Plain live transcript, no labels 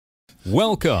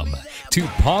Welcome to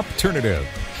Popternative,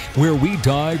 where we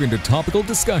dive into topical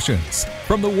discussions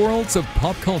from the worlds of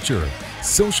pop culture,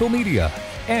 social media,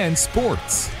 and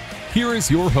sports. Here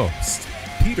is your host,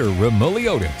 Peter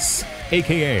Remoliotis,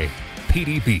 aka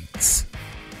PD Beats.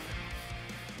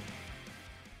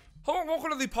 Hello and welcome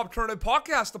to the Popternative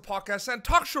Podcast, the podcast and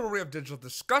talk show where we have digital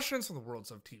discussions from the worlds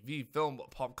of TV, film,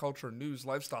 pop culture, news,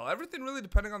 lifestyle, everything really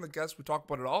depending on the guest. We talk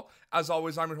about it all. As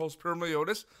always, I'm your host, Peter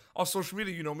Remoliotis. On social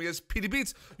media, you know me as PD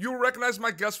Beats. You will recognize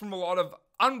my guests from a lot of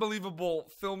unbelievable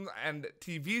film and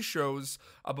TV shows,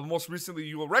 but most recently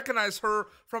you will recognize her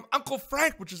from Uncle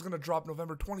Frank, which is going to drop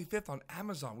November 25th on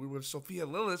Amazon. We were with Sophia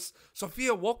Lillis.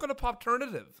 Sophia, welcome to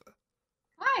Popternative.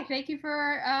 Hi, thank you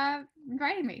for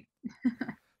inviting me.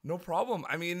 No problem.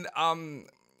 I mean,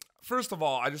 first of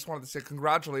all, I just wanted to say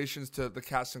congratulations to the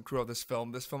cast and crew of this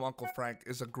film. This film, Uncle Frank,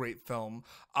 is a great film.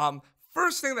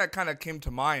 First thing that kind of came to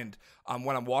mind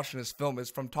when I'm watching this film is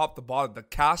from top to bottom, the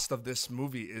cast of this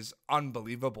movie is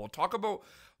unbelievable. Talk about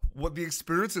what the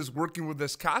experience is working with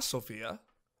this cast, Sophia.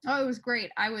 Oh, it was great.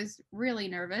 I was really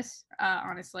nervous,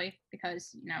 honestly,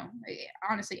 because,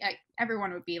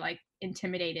 everyone would be,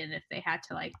 intimidated if they had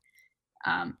to,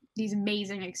 these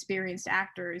amazing experienced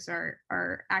actors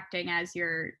are acting as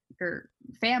your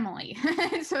family.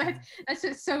 So that's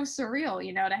just so surreal,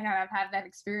 to have that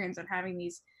experience of having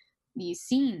these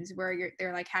scenes where you're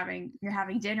having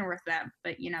dinner with them,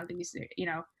 but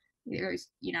there's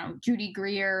Judy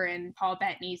Greer and Paul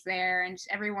Bettany's there, and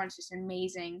everyone's just an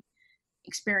amazing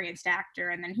experienced actor,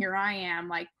 and then here I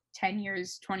am 10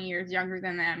 years 20 years younger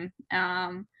than them,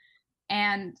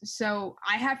 and so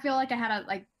I feel like I had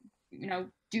to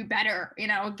do better,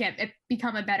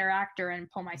 become a better actor and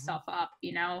pull myself up.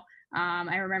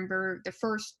 I remember the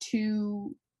first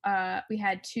two, we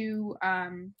had two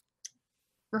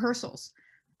rehearsals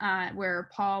where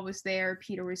Paul was there,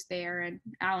 Peter was there, and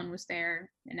Alan was there,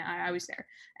 and I was there.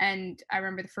 And I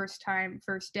remember the first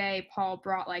day, Paul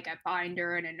brought a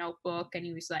binder and a notebook, and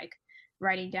he was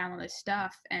writing down all this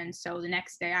stuff. And so the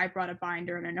next day I brought a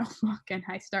binder and a notebook, and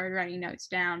I started writing notes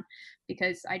down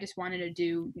because I just wanted to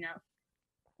do,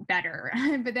 better.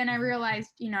 But then I realized,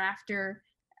 after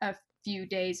a few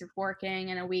days of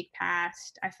working and a week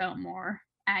passed, I felt more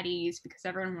at ease because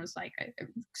everyone was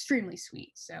extremely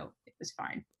sweet, so it was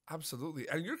fine. Absolutely.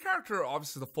 And your character,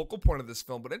 obviously the focal point of this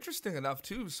film, but interesting enough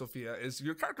too, Sophia, is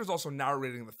your character is also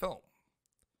narrating the film,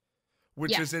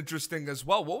 which is interesting as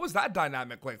well. What was that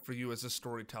dynamic like for you as a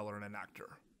storyteller and an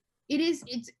actor?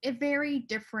 It's a very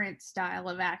different style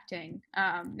of acting.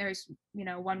 There's,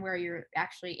 one where you're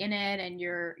actually in it and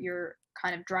you're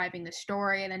kind of driving the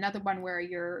story, and another one where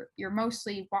you're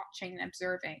mostly watching and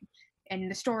observing,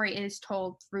 and the story is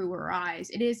told through her eyes.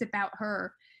 It is about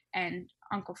her and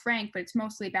Uncle Frank, but it's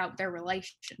mostly about their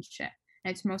relationship.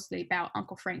 And it's mostly about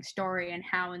Uncle Frank's story and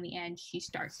how in the end she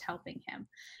starts helping him.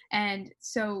 And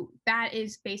so that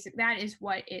is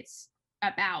what it's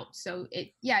about. So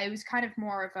it was kind of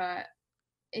more of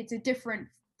it's a different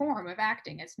form of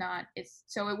acting.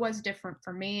 So it was different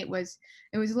for me. It was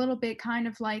a little bit kind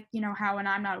of how when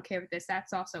I'm not okay with this,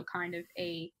 that's also kind of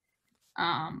a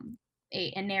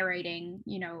narrating,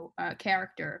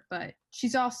 character, but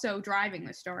she's also driving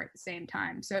the story at the same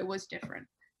time. So it was different.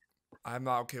 I'm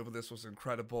Not Okay With This was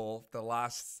incredible. The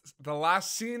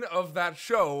last scene of that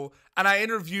show, and I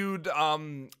interviewed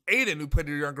Aiden, who played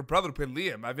your younger brother, who played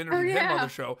Liam. I've interviewed him on the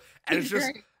show, and it's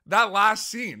just great. That last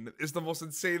scene is the most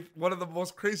insane, one of the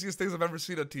most craziest things I've ever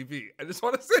seen on TV. I just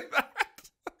want to say that.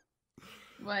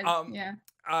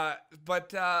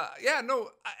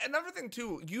 Another thing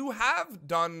too, you have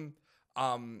done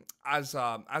as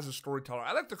a storyteller.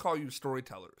 I like to call you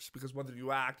storytellers because whether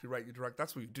you act, you write, you direct,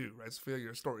 that's what you do, right? Sophia,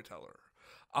 you're a storyteller.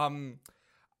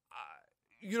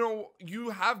 You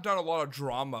have done a lot of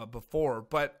drama before,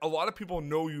 but a lot of people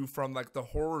know you from the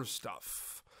horror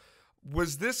stuff.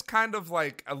 Was this kind of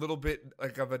a little bit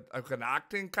of an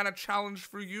acting kind of challenge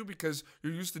for you because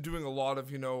you're used to doing a lot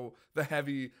of, the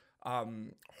heavy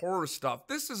horror stuff?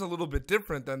 This is a little bit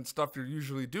different than stuff you're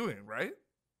usually doing, right?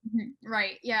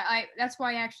 Right. Yeah. That's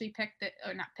why I actually picked it,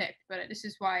 or not picked, but this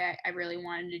is why I really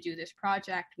wanted to do this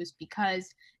project, was because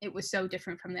it was so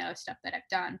different from the other stuff that I've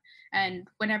done. And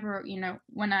whenever,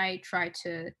 when I try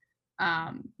to,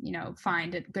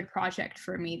 find a good project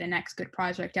for me, the next good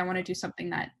project, I want to do something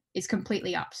that is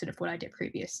completely opposite of what I did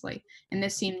previously. And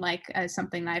this seemed like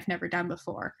something that I've never done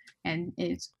before, and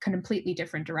it's completely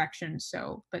different direction.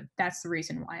 So, but that's the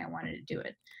reason why I wanted to do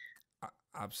it.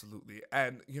 Absolutely.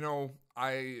 And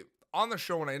on the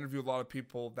show, when I interview a lot of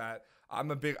people, that I'm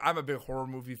a big horror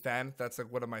movie fan. That's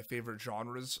one of my favorite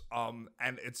genres.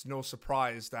 And it's no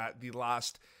surprise that the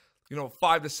last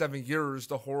 5 to 7 years,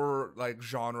 the horror like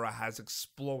genre has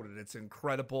exploded. It's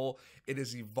incredible. It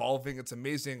is evolving. It's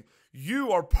amazing.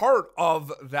 You are part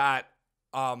of that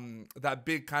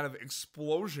big kind of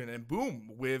explosion and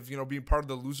boom with, being part of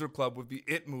the Loser Club with the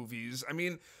It movies. I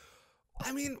mean,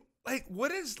 like,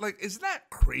 isn't that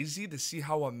crazy to see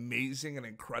how amazing and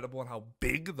incredible and how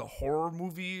big the horror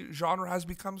movie genre has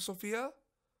become, Sophia?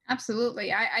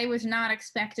 Absolutely. I was not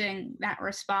expecting that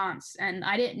response, and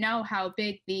I didn't know how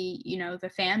big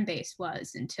the fan base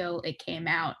was until it came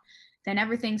out. Then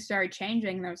everything started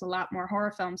changing. There was a lot more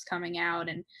horror films coming out,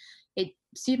 and it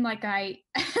seemed like I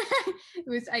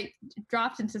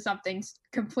dropped into something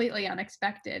completely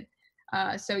unexpected.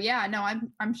 So yeah, no,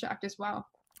 I'm shocked as well.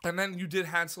 And then you did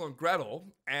Hansel and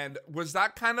Gretel, and was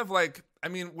that kind of like,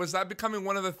 was that becoming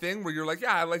one of the thing where you're like,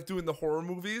 yeah, I like doing the horror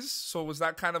movies? So was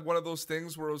that kind of one of those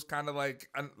things where it was kind of like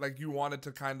you wanted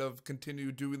to kind of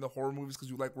continue doing the horror movies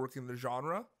because you like working the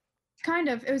genre? Kind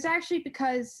of. It was actually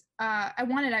because I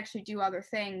wanted to actually do other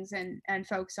things and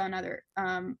focus on other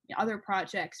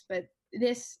projects, but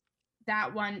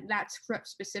that script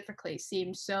specifically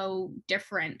seemed so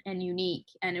different and unique,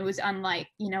 and it was unlike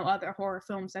other horror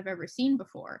films I've ever seen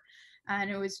before,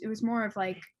 and it was more of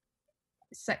like,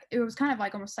 it was kind of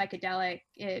like almost psychedelic.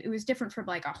 It was different from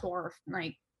like a horror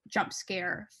like jump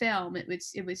scare film. It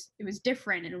was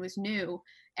different and it was new,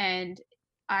 and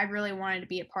I really wanted to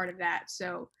be a part of that.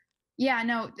 So yeah,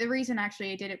 no, the reason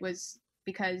actually I did it was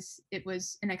because it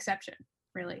was an exception,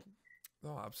 really.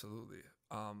 Oh, absolutely.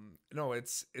 No,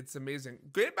 it's amazing.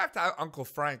 Getting back to Uncle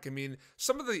Frank, I mean,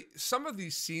 some of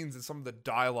these scenes and some of the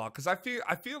dialogue, because I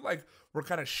feel like we're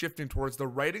kind of shifting towards the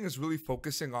writing is really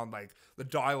focusing on like the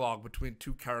dialogue between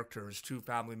two characters, two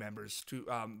family members,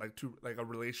 like a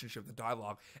relationship, the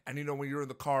dialogue. And when you're in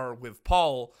the car with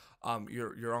Paul,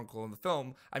 your uncle in the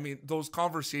film, I mean, those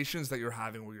conversations that you're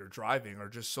having while you're driving are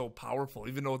just so powerful,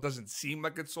 even though it doesn't seem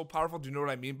like it's so powerful. Do you know what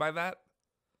I mean by that?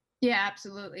 Yeah,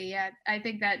 absolutely. Yeah, I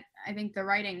think the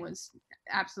writing was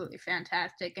absolutely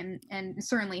fantastic, and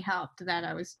certainly helped that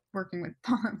I was working with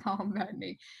Paul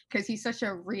Bettany, because he's such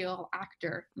a real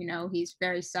actor. He's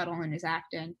very subtle in his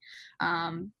acting.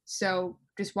 So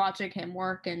just watching him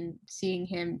work and seeing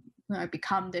him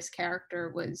become this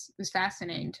character was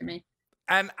fascinating to me.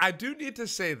 And I do need to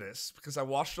say this because I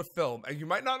watched the film, and you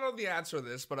might not know the answer to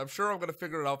this, but I'm sure I'm going to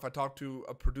figure it out if I talk to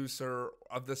a producer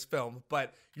of this film.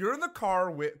 But you're in the car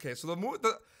with, okay, so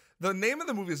the name of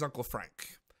the movie is Uncle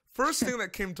Frank. First thing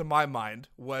that came to my mind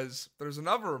was there's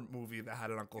another movie that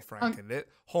had an Uncle Frank in it,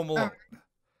 Home Alone.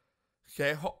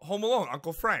 Okay, Home Alone,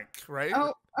 Uncle Frank, right?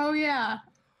 Oh yeah.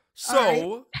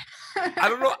 So right.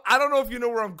 I don't know if you know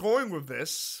where I'm going with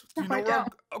this. Do you know where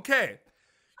okay.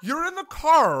 You're in the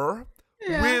car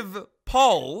with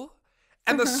Paul,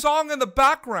 and the song in the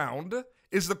background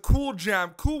is the Cool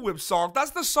Jam Cool Whip song. That's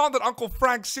the song that Uncle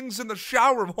Frank sings in the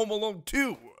shower of Home Alone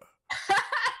 2.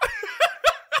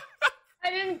 I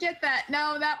didn't get that.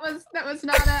 No, that was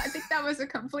not I think that was a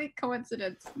complete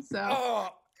coincidence. So. Oh,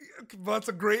 but that's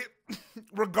a great.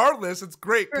 Regardless, it's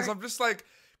great because I'm just like.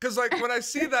 Because when I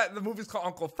see that the movie's called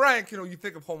Uncle Frank, you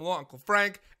think of Home Alone, Uncle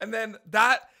Frank, and then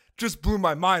that just blew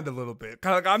my mind a little bit.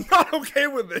 Kind of like, I'm not okay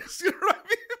with this. You know what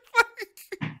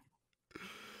I mean?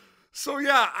 So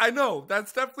yeah, I know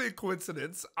that's definitely a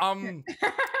coincidence. Maybe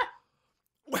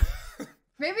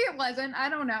it wasn't. I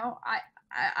don't know.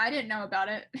 I didn't know about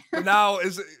it. Now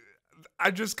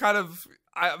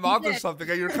I'm onto something.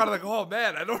 And you're kind of like, oh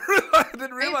man, I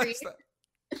didn't realize that.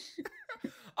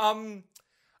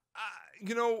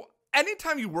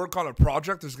 Anytime you work on a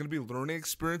project, there's going to be learning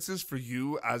experiences for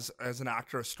you as an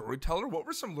actor, a storyteller. What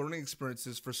were some learning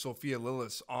experiences for Sophia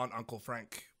Lillis on Uncle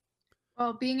Frank?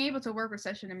 Well, being able to work with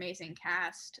such an amazing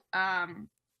cast,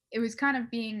 it was kind of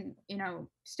being,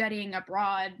 studying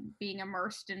abroad, being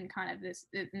immersed in kind of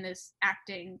this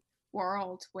acting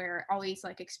world where all these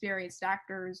like experienced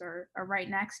actors are right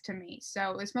next to me.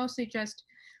 So it was mostly just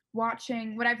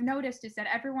watching. What I've noticed is that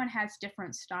everyone has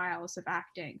different styles of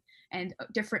acting and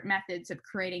different methods of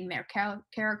creating their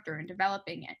character and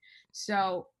developing it.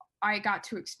 So I got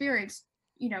to experience,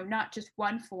 not just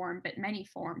one form, but many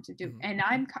forms of doing. And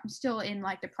I'm still in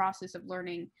like the process of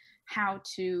learning how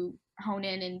to hone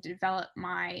in and develop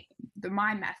my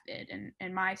method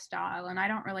and my style. And I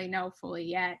don't really know fully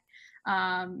yet.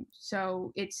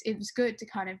 So it was good to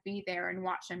kind of be there and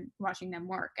watching them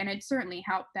work. And it certainly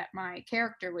helped that my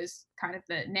character was kind of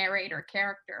the narrator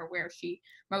character, where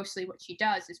what she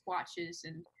does is watches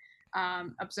and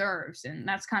observes, and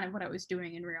that's kind of what I was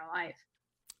doing in real life.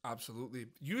 Absolutely.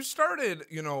 You started,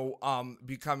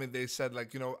 becoming, they said,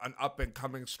 like, an up and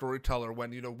coming storyteller when,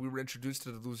 we were introduced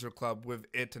to the Loser Club with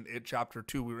It and It Chapter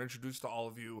 2. We were introduced to all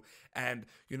of you, and,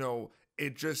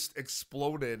 it just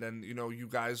exploded, and, you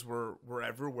guys were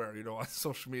everywhere, on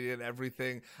social media and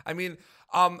everything. I mean,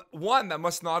 one, that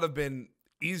must not have been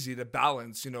easy to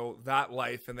balance, that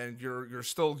life, and then you're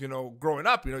still, growing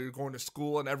up, you're going to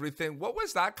school and everything. What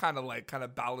was that kind of like, kind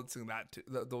of balancing that,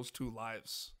 those two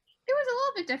lives? It was a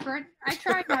little bit different. I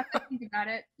tried not to think about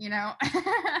it, it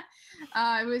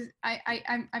was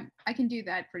I can do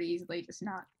that pretty easily, just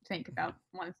not think about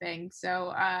one thing.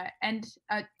 So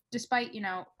despite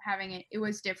having it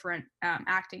was different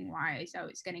acting wise. I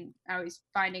was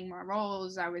finding more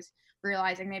roles. I was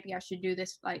realizing maybe I should do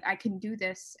this, like I can do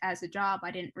this as a job.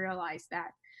 I didn't realize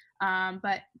that.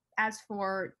 But as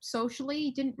for socially,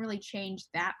 it didn't really change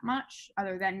that much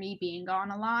other than me being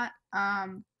gone a lot.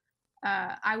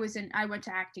 I went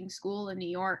to acting school in New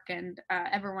York, and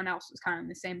everyone else was kind of in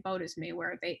the same boat as me,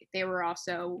 where they were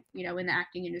also, in the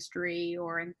acting industry,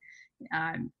 or in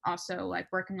also like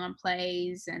working on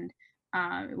plays, and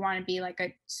want to be like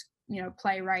a,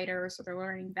 playwright, so they're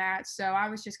learning that. So I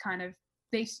was just kind of,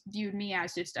 they viewed me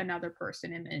as just another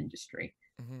person in the industry.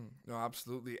 Mm-hmm. No,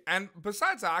 absolutely. And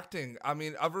besides acting, I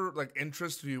mean, other like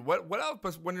interests you, what else,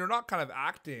 but when you're not kind of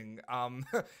acting,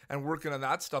 and working on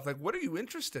that stuff, like what are you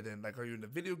interested in? Like, are you into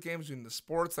video games, are you into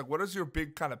sports? Like, what is your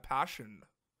big kind of passion?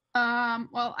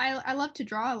 Well, I love to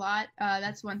draw a lot.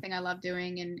 That's one thing I love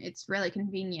doing, and it's really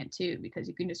convenient too, because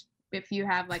you can just, if you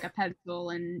have like a pencil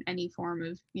and any form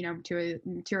of,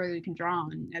 material you can draw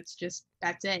on, that's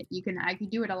it. I can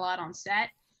do it a lot on set.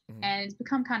 And it's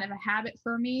become kind of a habit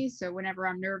for me. So whenever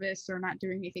I'm nervous or not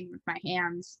doing anything with my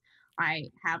hands, I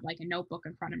have like a notebook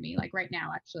in front of me, like right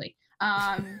now, actually.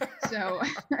 So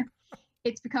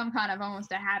it's become kind of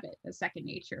almost a habit, a second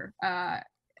nature.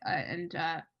 And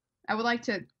I would like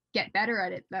to get better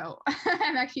at it, though.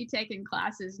 I'm actually taking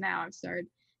classes now. I've started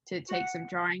to take some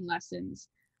drawing lessons.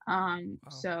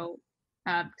 So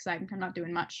because I'm not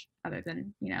doing much other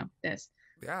than, this.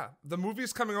 Yeah. The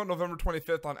movie's coming out November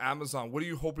 25th on Amazon. What are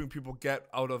you hoping people get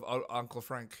out of Uncle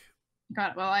Frank?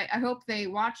 God, well, I hope they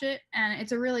watch it, and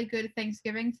it's a really good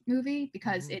Thanksgiving movie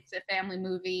because it's a family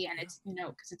movie, and it's,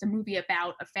 because it's a movie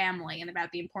about a family and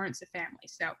about the importance of family.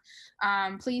 So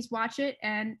please watch it,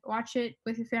 and watch it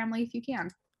with your family if you can.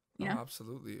 Oh,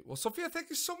 absolutely. Well, Sophia, thank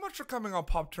you so much for coming on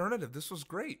Popternative. This was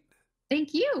great.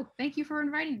 Thank you. Thank you for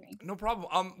inviting me. No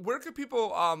problem. Where can people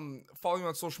follow you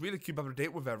on social media to keep up to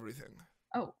date with everything?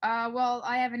 Oh, well,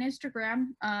 I have an Instagram,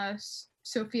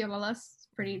 Sophia Lillis. It's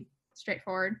pretty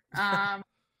straightforward. Yeah,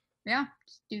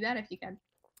 just do that if you can.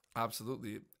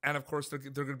 Absolutely. And of course, they're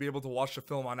going to be able to watch the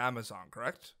film on Amazon,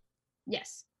 correct?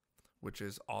 Yes. Which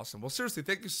is awesome. Well, seriously,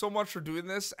 thank you so much for doing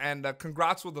this, and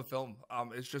congrats with the film.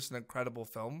 It's just an incredible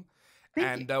film.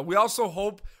 Thank you. We also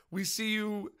hope we see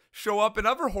you show up in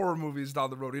other horror movies down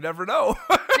the road. You never know.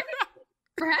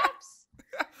 Perhaps.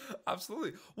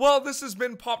 Absolutely. Well, this has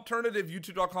been Popternative,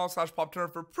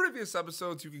 youtube.com/Popternative. For previous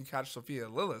episodes, you can catch Sophia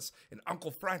Lillis in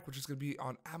Uncle Frank, which is going to be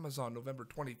on Amazon November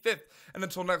 25th. And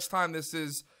until next time, this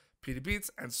is Petey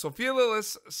Beats and Sophia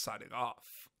Lillis signing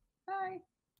off. Bye.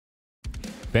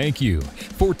 Thank you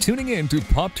for tuning in to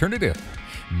Popternative.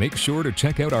 Make sure to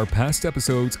check out our past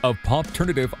episodes of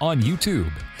Popternative on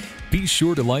YouTube. Be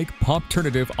sure to like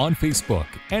Popternative on Facebook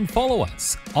and follow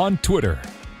us on Twitter.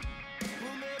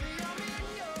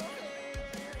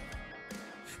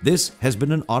 This has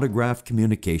been an Autograph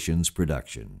Communications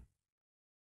production.